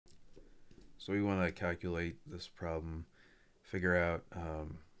So we want to calculate this problem, figure out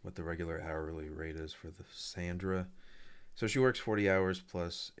what the regular hourly rate is for the Sandra. So she works 40 hours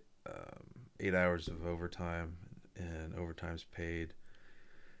plus 8 hours of overtime, and overtime's paid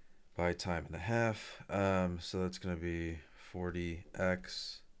by time and a half. So that's going to be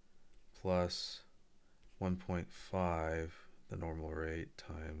 40x plus 1.5, the normal rate,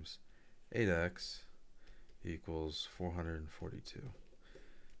 times 8x equals 442.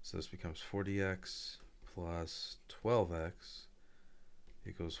 So this becomes 40x plus 12x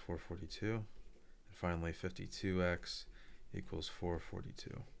equals 442. And finally 52x equals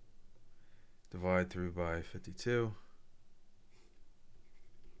 442. Divide through by 52.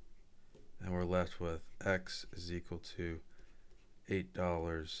 And we're left with x is equal to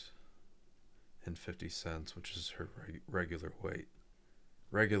 $8.50, which is her regular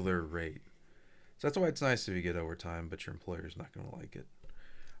rate. So that's why it's nice if you get overtime, but your employer's not going to like it.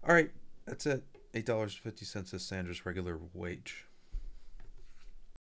 All right, that's it. $8.50 is Sandra's regular wage.